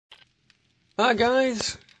Hi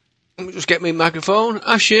guys, let me just get my microphone.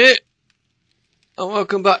 Shit. And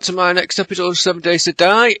welcome back to my next episode of 7 Days to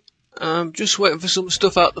Die. I'm just waiting for some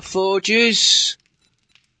stuff out the forges.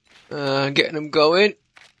 Getting them going.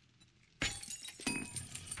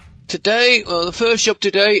 Today, well, the first job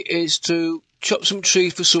today is to chop some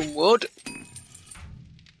trees for some wood.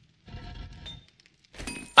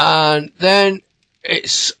 And then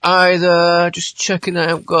it's either just checking I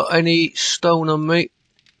haven't got any stone on me.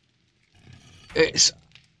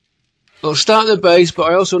 I'll start at the base, but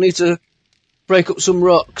I also need to break up some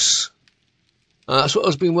rocks. That's what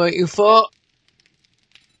I've been waiting for.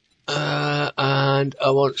 And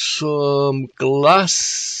I want some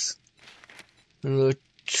glass. Do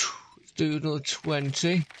another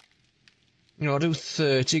 20. No, I'll do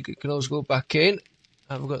 30. You can always go back in.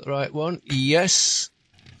 Have I got the right one? Yes.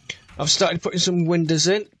 I've started putting some windows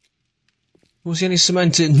in. We'll see any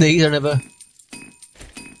cement in these. I never.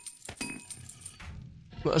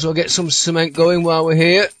 Might as well get some cement going while we're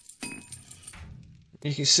here.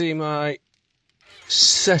 You can see my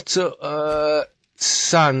setup.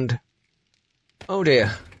 Sand. Oh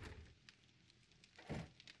dear.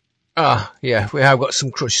 Ah, yeah, we have got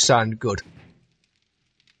some crushed sand. Good.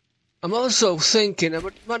 I'm also thinking I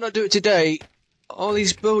might not do it today. All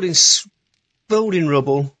these building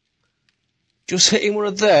rubble. Just hitting one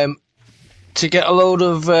of them to get a load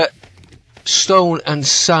of stone and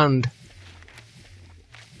sand.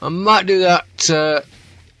 I might do that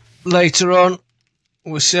later on.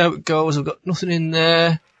 We'll see how it goes. I've got nothing in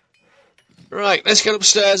there. Right, let's get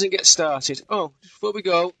upstairs and get started. Oh, before we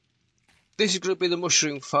go, this is going to be the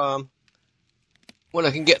mushroom farm. When I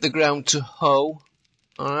can get the ground to hoe.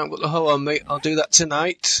 I haven't got the hoe on me. I'll do that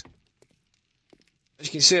tonight. As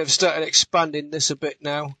you can see, I've started expanding this a bit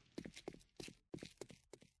now.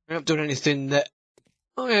 I haven't done anything there.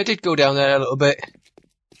 Oh yeah, I did go down there a little bit.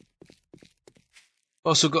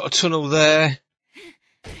 Also got a tunnel there.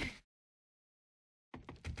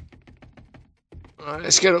 Alright,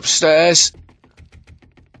 let's get upstairs.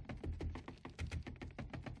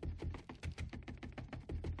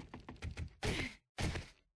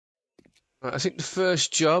 Right, I think the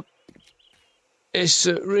first job is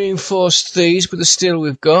to reinforce these with the steel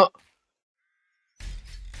we've got.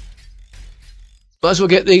 Might as well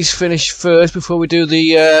get these finished first before we do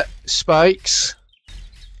the spikes.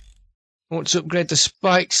 I want to upgrade the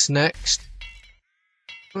spikes next.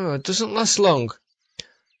 Oh, it doesn't last long.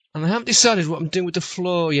 And I haven't decided what I'm doing with the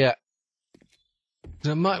floor yet.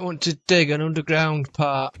 I might want to dig an underground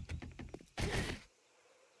part.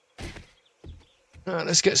 Alright,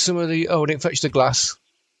 let's get some of the... Oh, I didn't fetch the glass.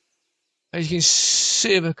 As you can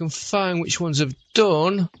see, if I can find which ones I've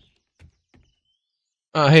done.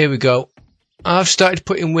 Ah, here we go. I've started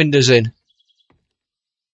putting windows in.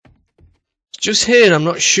 Just here I'm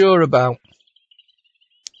not sure about.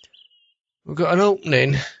 We've got an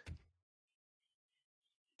opening.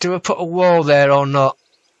 Do I put a wall there or not?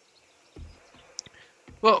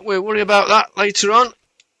 Well, we'll worry about that later on.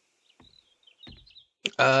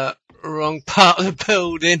 Wrong part of the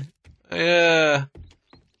building. Yeah.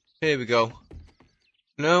 Here we go.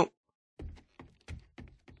 No.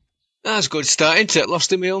 That's a good start, isn't it?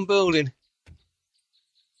 Lost in my own building.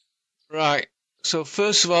 Right. So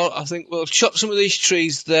first of all, I think we'll chop some of these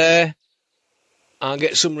trees there and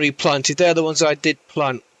get some replanted. They're the ones I did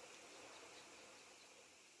plant.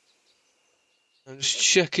 I'm just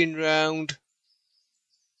checking round.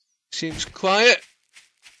 Seems quiet.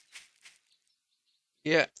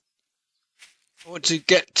 Yeah. I want to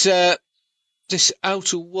get this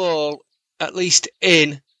outer wall at least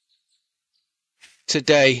in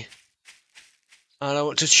today. And I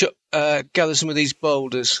want to gather some of these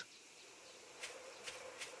boulders.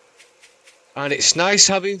 And it's nice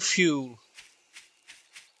having fuel.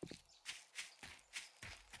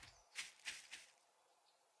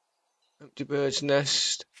 Empty bird's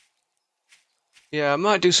nest. Yeah, I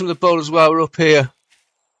might do some of the boulders while we're up here.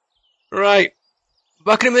 Right.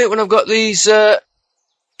 Back in a minute when I've got these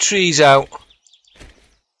trees out.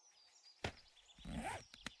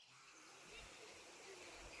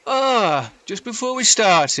 Ah, just before we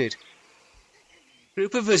started.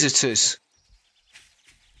 Group of visitors.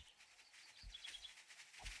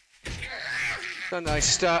 A nice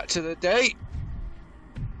start to the day.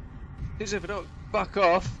 As if I don't back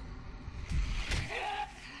off.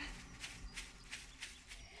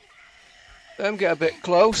 Them get a bit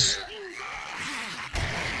close.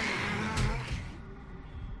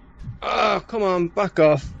 Oh, come on, back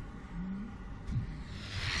off.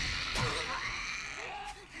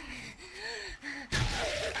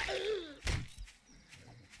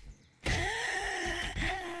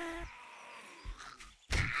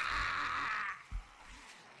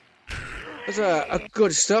 That's a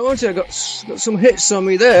good start, wasn't it? I got some hits on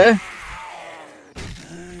me there.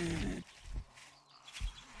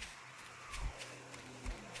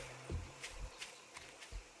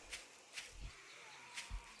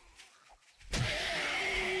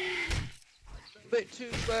 A bit too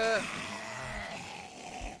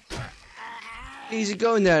easy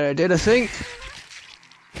going there, I did, I think.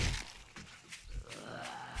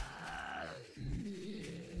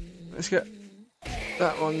 Let's get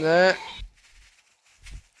that one there.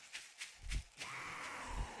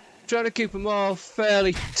 Trying to keep them all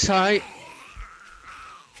fairly tight.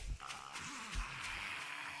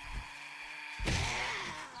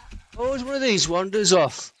 Always one of these wanders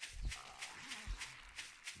off.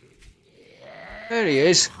 There he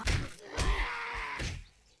is.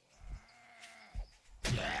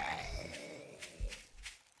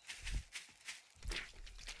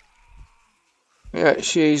 Yeah,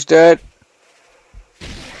 she's dead.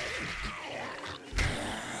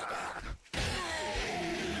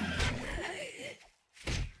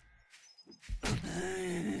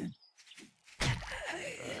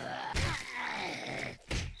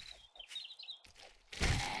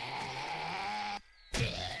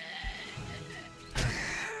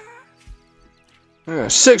 Yeah,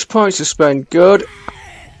 6 points to spend, good.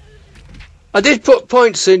 I did put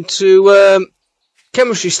points into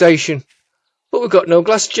chemistry station, but we've got no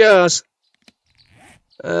glass jars.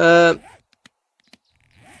 Right,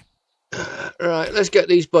 let's get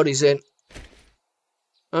these bodies in.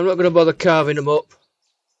 I'm not going to bother carving them up.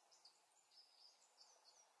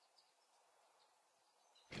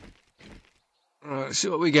 Right, let's see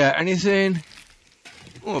what we get. Anything?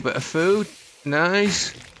 Oh, a bit of food.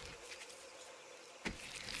 Nice.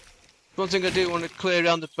 One thing I do want to clear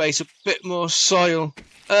around the base, a bit more soil.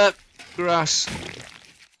 Grass.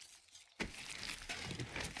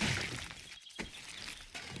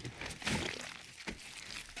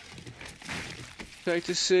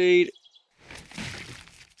 Potato seed.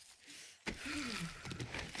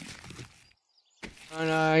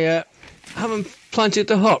 And I haven't planted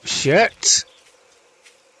the hops yet.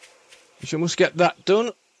 So I must get that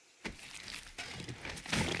done.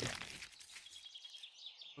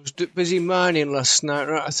 I was busy mining last night,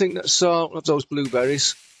 right? I think that's all of those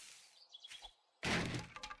blueberries.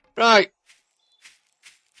 Right.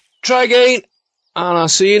 Try again. And I'll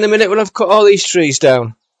see you in a minute when I've cut all these trees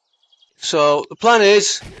down. So the plan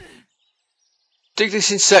is dig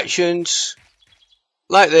this in sections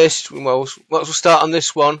like this. Well, we'll start on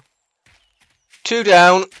this one. 2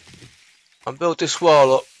 down and build this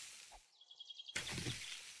wall up.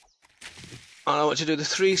 And I want to do the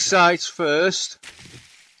 3 sides first.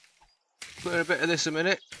 Clear a bit of this a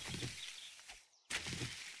minute.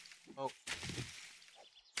 Oh.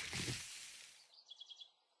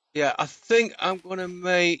 Yeah, I think I'm going to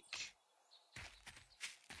make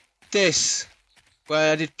this,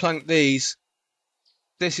 where I did plant these.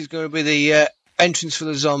 This is going to be the entrance for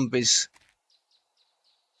the zombies.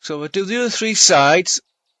 So we'll do the other 3 sides,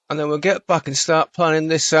 and then we'll get back and start planning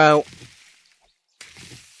this out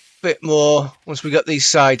a bit more once we get these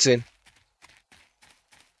sides in.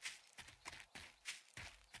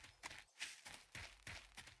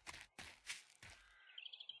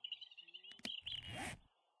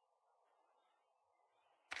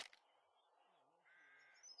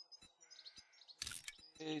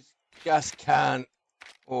 Gas can.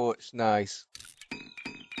 Oh, it's nice.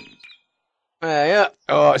 Yeah.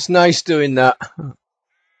 Oh, it's nice doing that.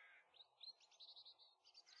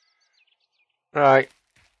 Right.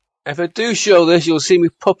 If I do show this, you'll see me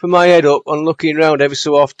popping my head up and looking around every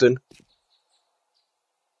so often.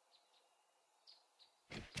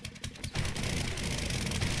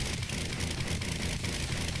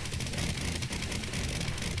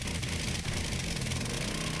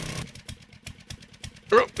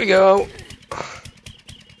 Up we go.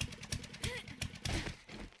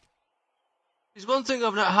 There's one thing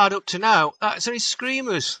I've not had up to now. That's any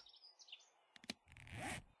screamers.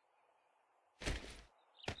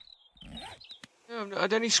 Yeah, I've not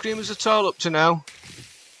had any screamers at all up to now.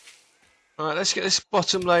 Alright, let's get this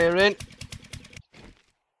bottom layer in.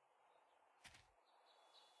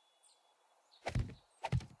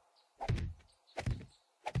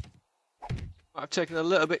 I've taken a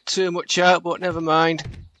little bit too much out, but never mind.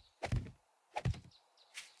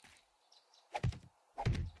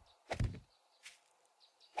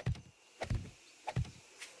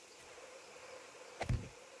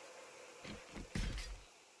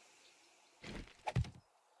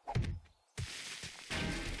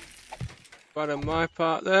 Right on my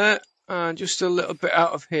part there, and just a little bit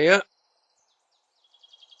out of here.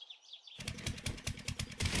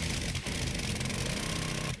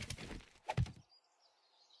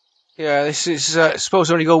 Yeah, this is supposed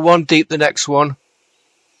to only go 1 deep, the next one.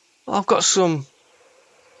 I've got some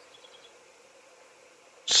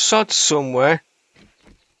sod somewhere.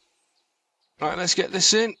 Right, let's get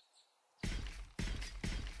this in.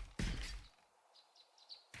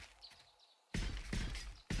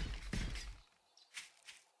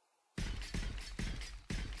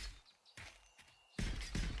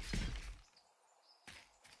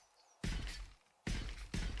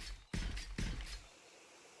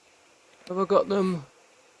 Have I got them?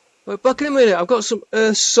 Wait, back in a minute. I've got some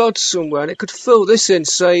earth sod somewhere, and it could fill this in,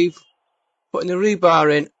 save putting the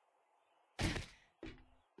rebar in.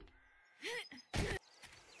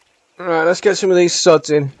 Right, let's get some of these sods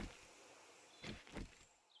in.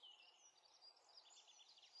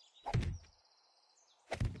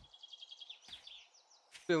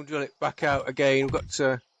 We'll drill it back out again. We've got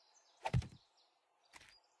to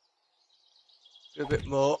do a bit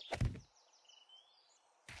more.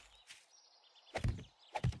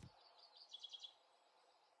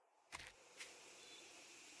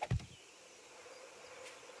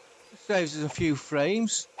 Saves us a few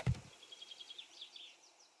frames.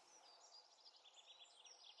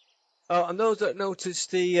 Oh, and those that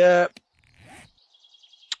noticed the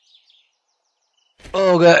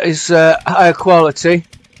auger is higher quality.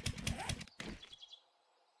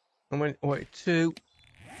 I went 2.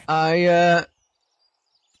 I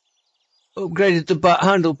upgraded the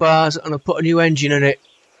handlebars and I put a new engine in it.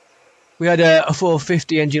 We had a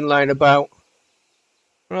 450 engine lying about.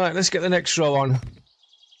 Right, let's get the next row on.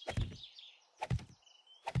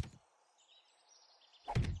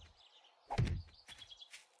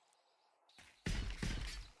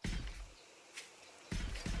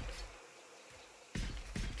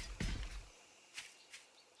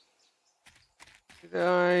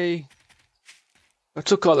 I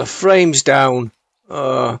took all the frames down.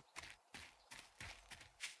 Well,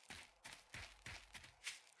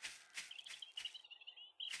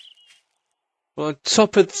 on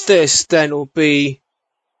top of this then will be...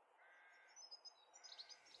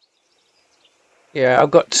 Yeah,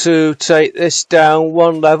 I've got to take this down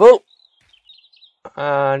 1 level.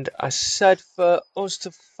 And I said for us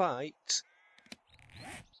to fight,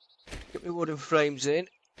 get my wooden frames in.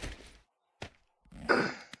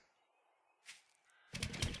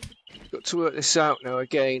 Got to work this out now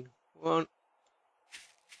again. 1.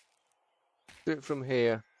 Do it from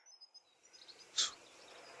here.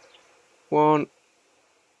 1,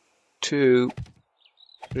 2,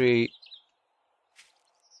 3,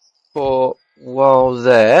 4. Wall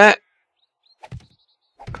there.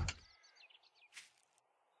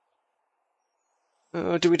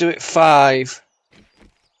 Do we do it 5?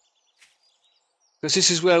 Because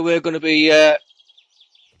this is where we're going to be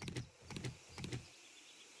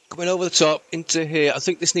coming over the top into here. I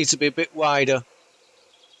think this needs to be a bit wider.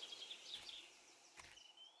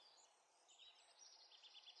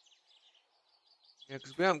 Yeah,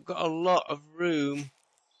 because we haven't got a lot of room.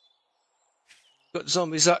 Got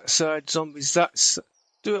zombies that side, zombies that side.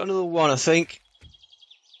 Do it another 1, I think.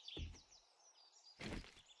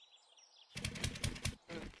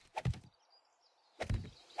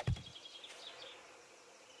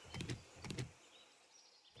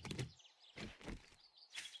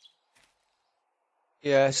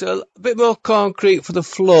 Yeah, so a bit more concrete for the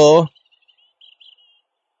floor.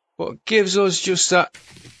 But gives us just that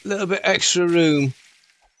little bit extra room.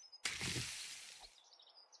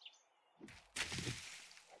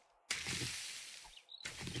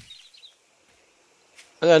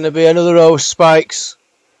 And then there'll be another row of spikes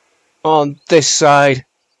on this side,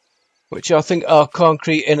 which I think are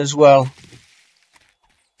concrete in as well.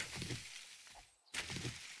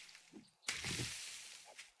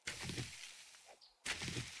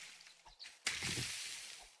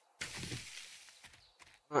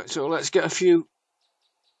 Right, so let's get a few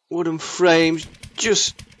wooden frames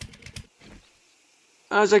just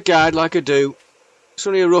as a guide, like I do. It's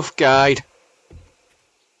only a rough guide.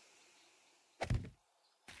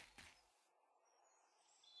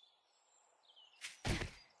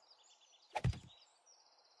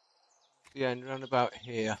 The end round about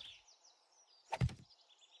here.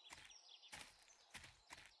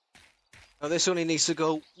 Now this only needs to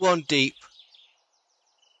go 1 deep.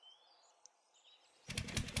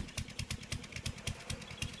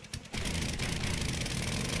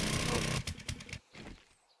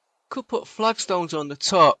 Could put flagstones on the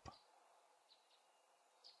top.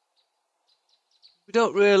 We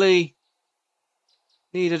don't really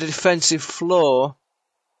need a defensive floor.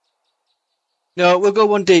 No, we'll go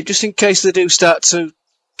 1 deep, just in case they do start to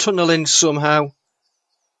tunnel in somehow.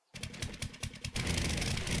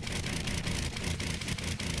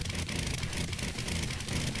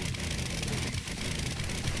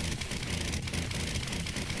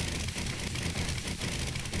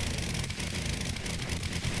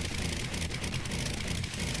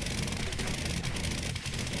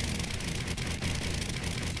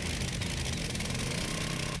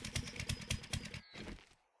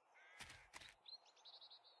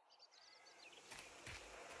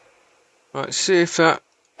 Right, see if that,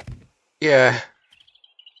 yeah.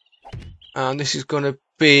 And this is going to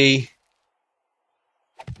be,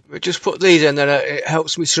 we just put these in, then it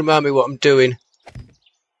helps me to remind me what I'm doing.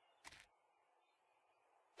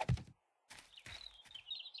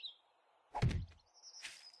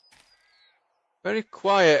 Very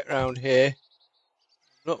quiet around here.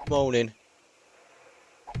 Not moaning.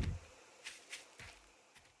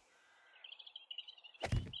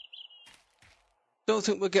 Don't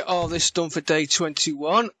think we'll get all this done for day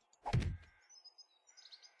 21.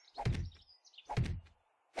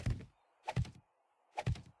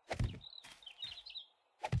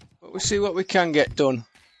 But we'll see what we can get done.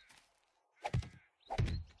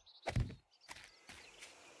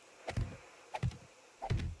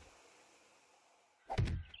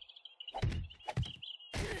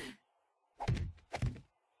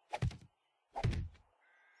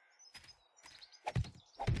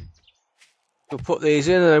 We'll put these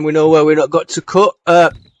in and then we know where we've not got to cut.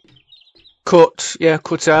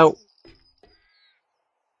 Cut out.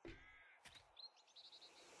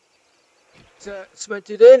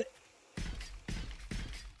 Cemented in.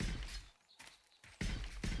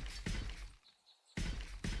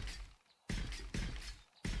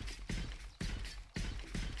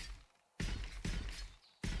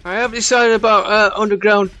 I haven't decided about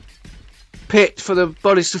underground pit for the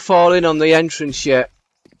bodies to fall in on the entrance yet.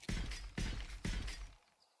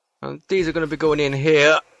 And these are going to be going in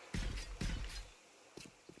here.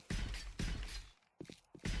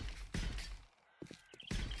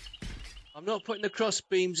 I'm not putting the cross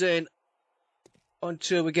beams in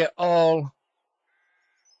until we get all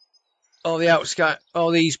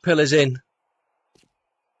these pillars in.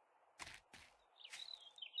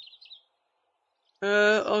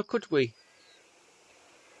 Or could we?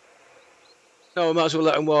 No, we might as well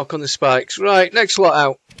let them walk on the spikes. Right, next lot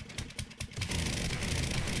out.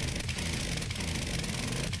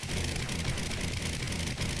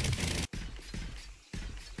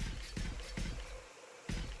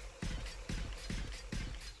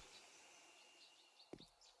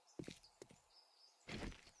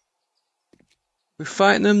 We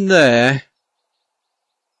fight them there.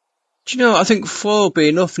 Do you know, I think 4 will be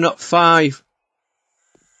enough, not 5.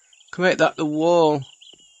 Can make that the wall.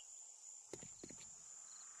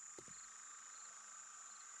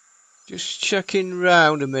 Just checking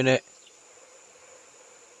round a minute.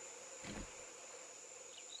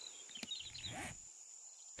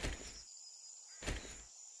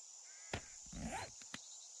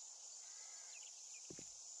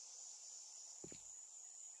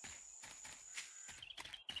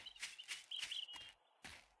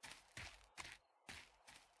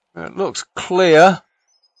 It looks clear.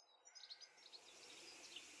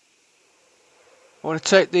 I want to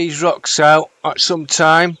take these rocks out at some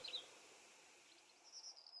time.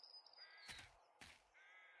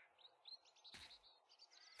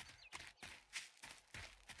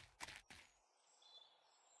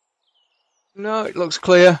 No, it looks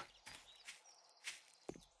clear.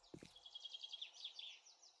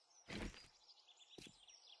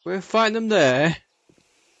 We'll find them there.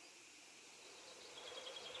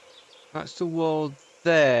 That's the wall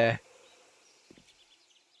there.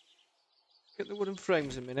 Get the wooden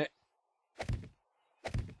frames a minute.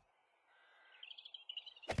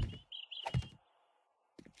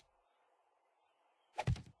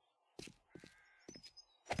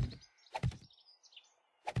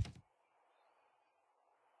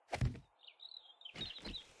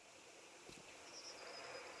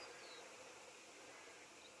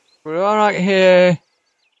 We're alright here.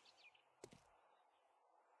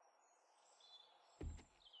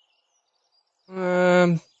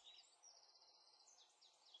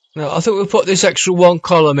 No, I think we'll put this extra 1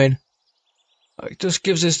 column in. It just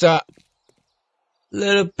gives us that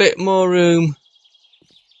little bit more room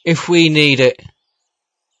if we need it.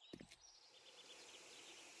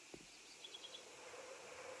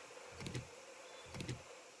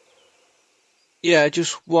 Yeah,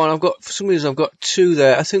 just 1. For some reason I've got 2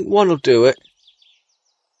 there. I think 1 will do it.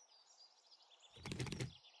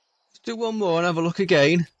 Let's do 1 more and have a look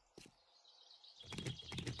again.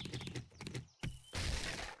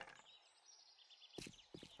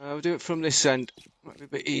 We'll do it from this end. Might be a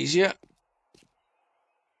bit easier.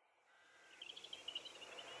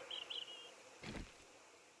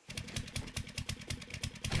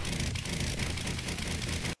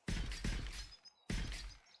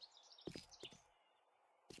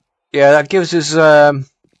 Yeah, that gives us,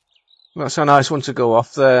 that's a nice one to go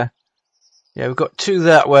off there. Yeah, we've got 2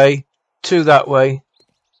 that way, 2 that way.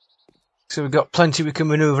 So we've got plenty we can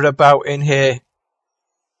manoeuvre about in here.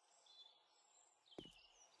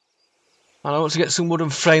 And I want to get some wooden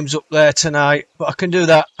frames up there tonight, but I can do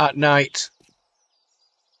that at night.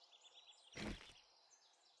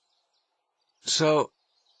 So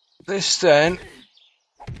this then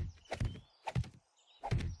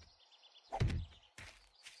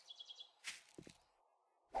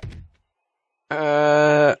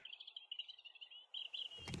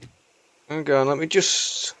hang on, let me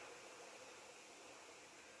just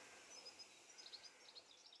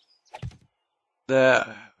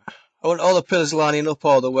there. I want all the pillars lining up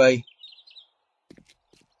all the way.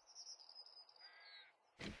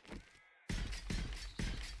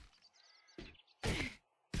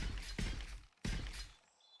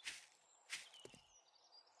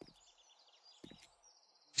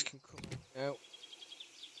 This can come out.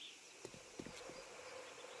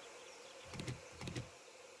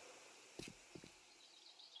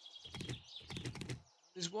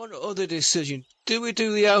 There's one other decision. Do we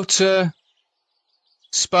do the outer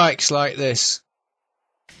spikes like this?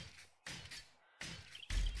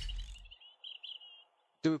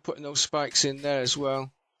 Do we put those spikes in there as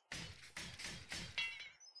well?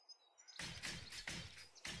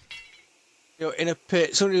 You know, in a pit,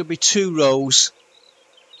 it's only going to be 2 rows.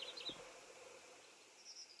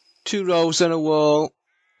 2 rows and a wall,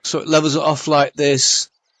 so it levels it off like this.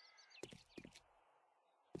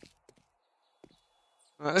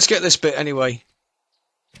 Right, let's get this bit anyway.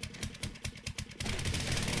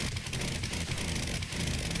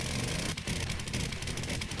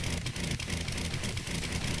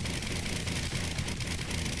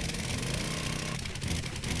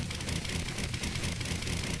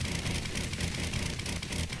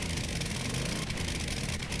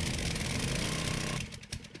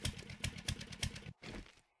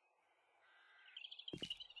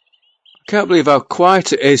 I can't believe how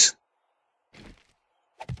quiet it is.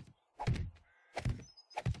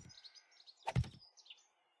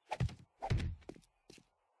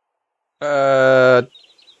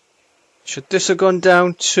 Should this have gone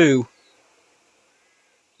down too?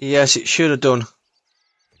 Yes, it should have done.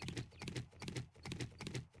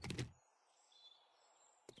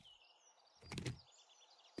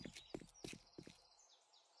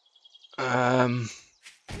 I'll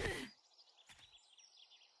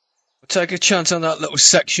take a chance on that little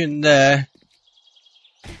section there.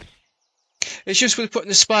 It's just with putting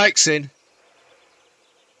the spikes in.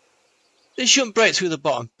 They shouldn't break through the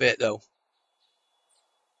bottom bit though.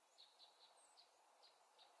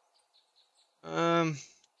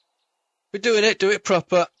 We're doing it, do it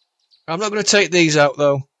proper. I'm not going to take these out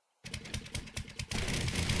though.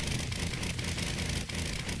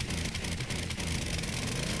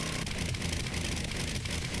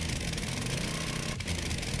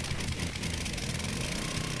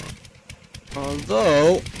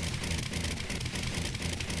 Although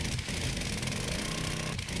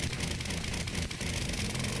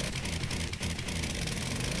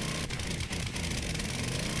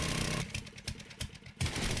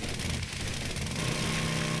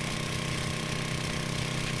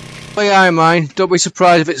aye mine, don't be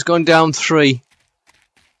surprised if it's gone down 3.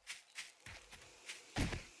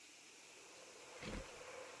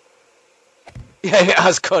 Yeah, it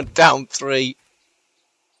has gone down 3.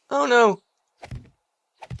 Oh no.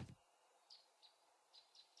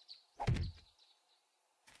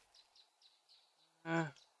 That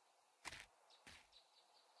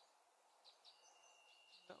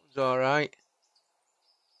was alright.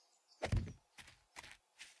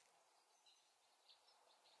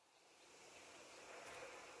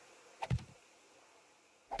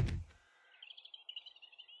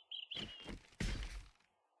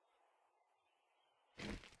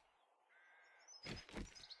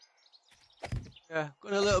 Yeah,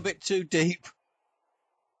 gone a little bit too deep.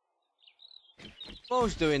 I'm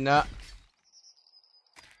always doing that.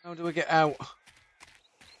 How do we get out?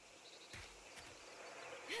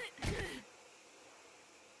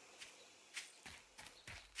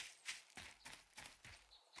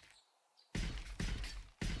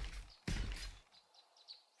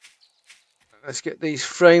 Let's get these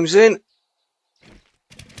frames in.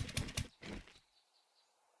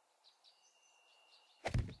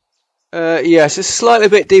 Yes, it's slightly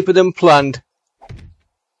bit deeper than planned.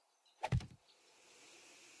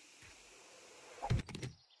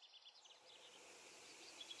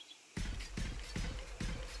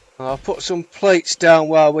 I'll put some plates down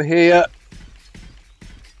while we're here.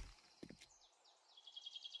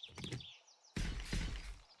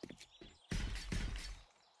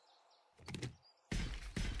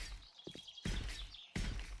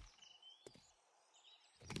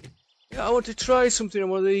 Yeah, I want to try something on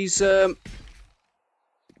one of these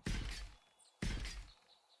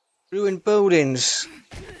ruined buildings.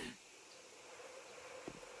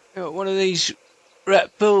 Got one of these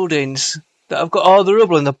wrecked buildings that have got all the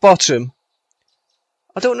rubble in the bottom.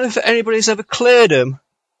 I don't know if anybody's ever cleared them,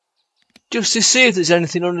 just to see if there's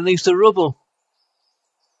anything underneath the rubble.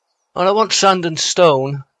 And I want sand and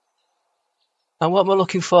stone. And what am I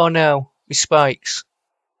looking for now? My spikes.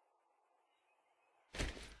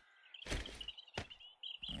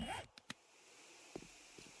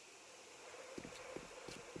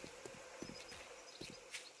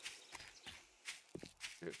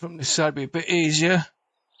 From this side be a bit easier.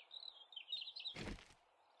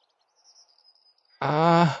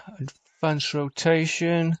 Advanced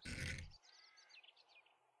rotation.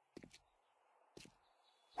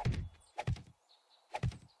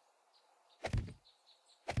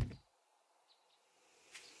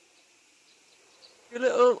 A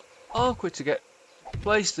little awkward to get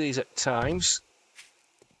place these at times.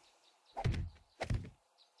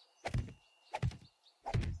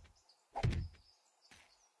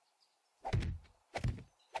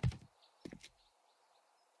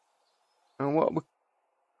 And what we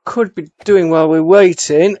could be doing while we're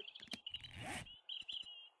waiting,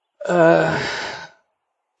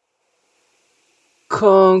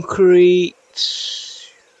 concrete plates,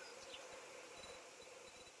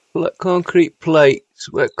 wet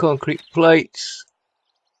concrete plates,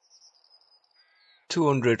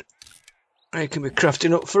 200. They can be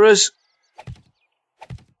crafting up for us.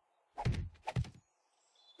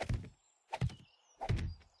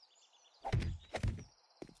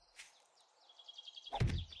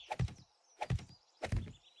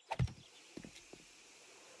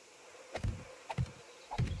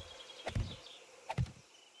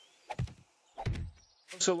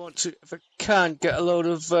 Also want to, if I can, get a load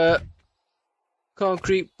of wet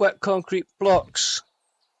concrete blocks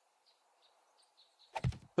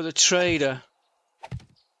for the trader.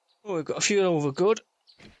 Oh, we've got a few over good,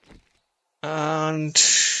 and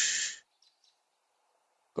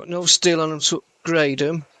got no steel on them to upgrade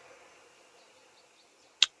them.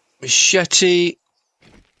 Machete.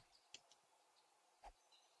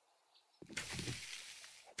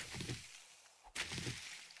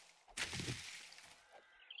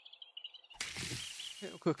 A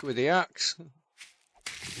little quicker with the axe.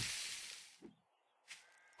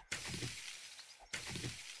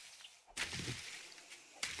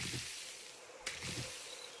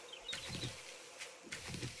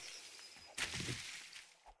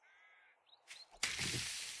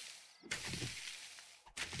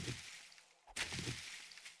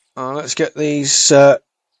 Let's get these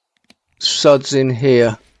sods in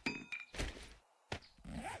here.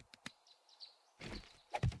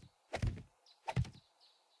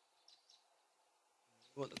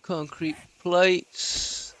 Want the concrete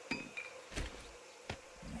plates.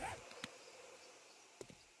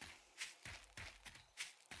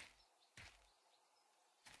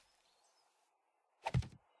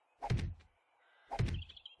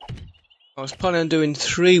 I was planning on doing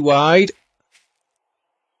 3 wide.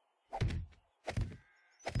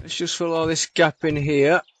 Let's just fill all this gap in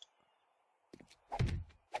here.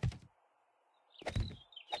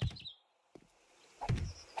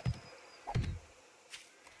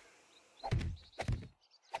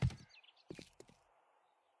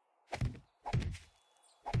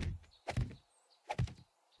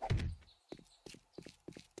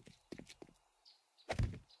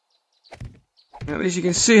 At least you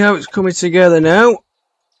can see how it's coming together now.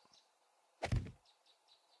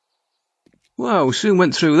 Wow, soon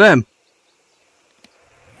went through them.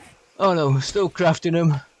 Oh no, still crafting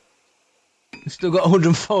them. Still got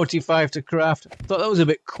 145 to craft. Thought that was a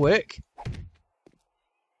bit quick.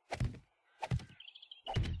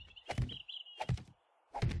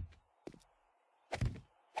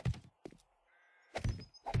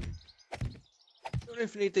 Don't know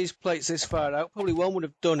if you need these plates this far out. Probably one would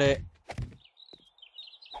have done it.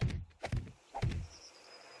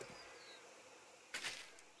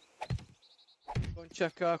 Go and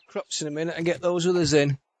check our crops in a minute and get those others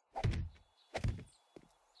in.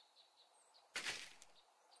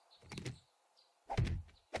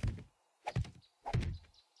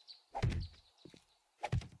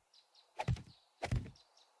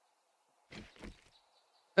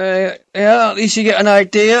 Yeah, at least you get an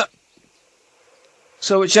idea.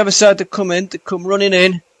 So whichever side they come running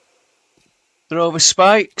in. They're over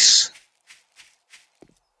spikes.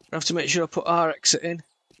 I have to make sure I put our exit in.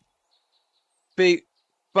 Be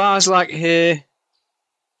bars like here,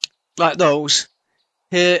 like those,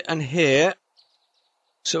 here and here.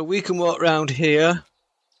 So we can walk round here.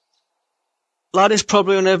 Ladders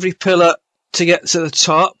probably on every pillar to get to the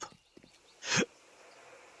top.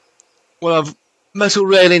 We'll have metal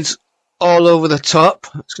railings all over the top.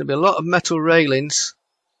 It's going to be a lot of metal railings.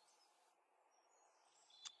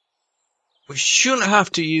 We shouldn't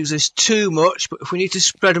have to use this too much, but if we need to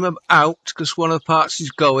spread them out because one of the parts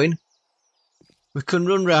is going, we can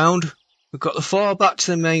run round. We've got the fall back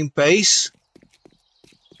to the main base.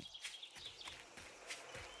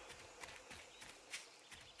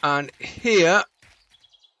 And here,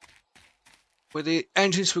 with the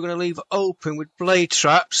entrance we're going to leave open with blade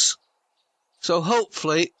traps. So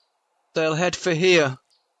hopefully they'll head for here.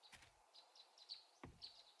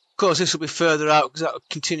 Of course this will be further out because that will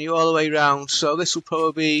continue all the way round. So this will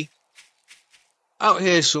probably be out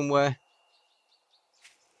here somewhere.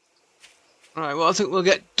 Right, well I think we'll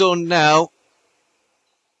get done now.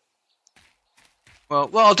 Well,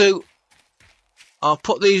 what I'll do, I'll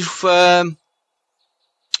put these wooden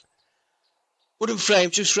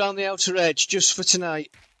frames just round the outer edge just for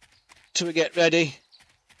tonight till we get ready.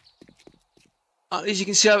 At least you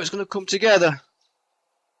can see how it's going to come together.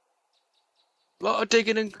 A lot of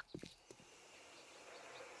digging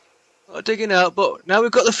out, but now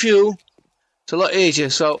we've got the fuel, it's a lot easier.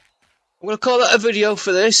 So I'm going to call that a video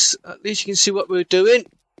for this. At least you can see what we're doing.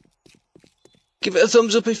 Give it a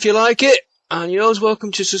thumbs up if you like it, and you're always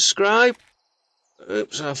welcome to subscribe.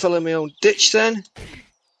 Oops, I fell in my own ditch then.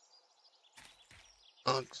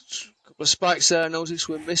 A couple of spikes there I noticed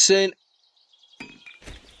we're missing.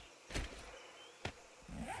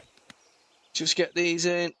 Just get these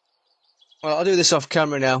in. Well, I'll do this off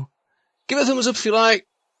camera now. Give it a thumbs up if you like.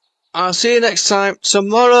 I'll see you next time.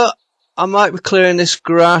 Tomorrow I might be clearing this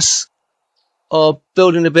grass or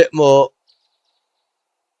building a bit more.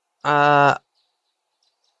 We'll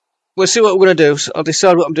see what we're going to do. So I'll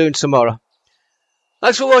decide what I'm doing tomorrow.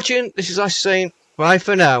 Thanks for watching. This is Ash saying bye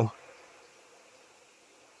for now.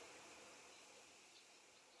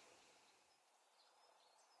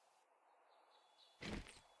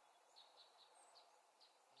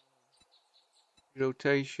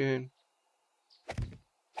 Rotation.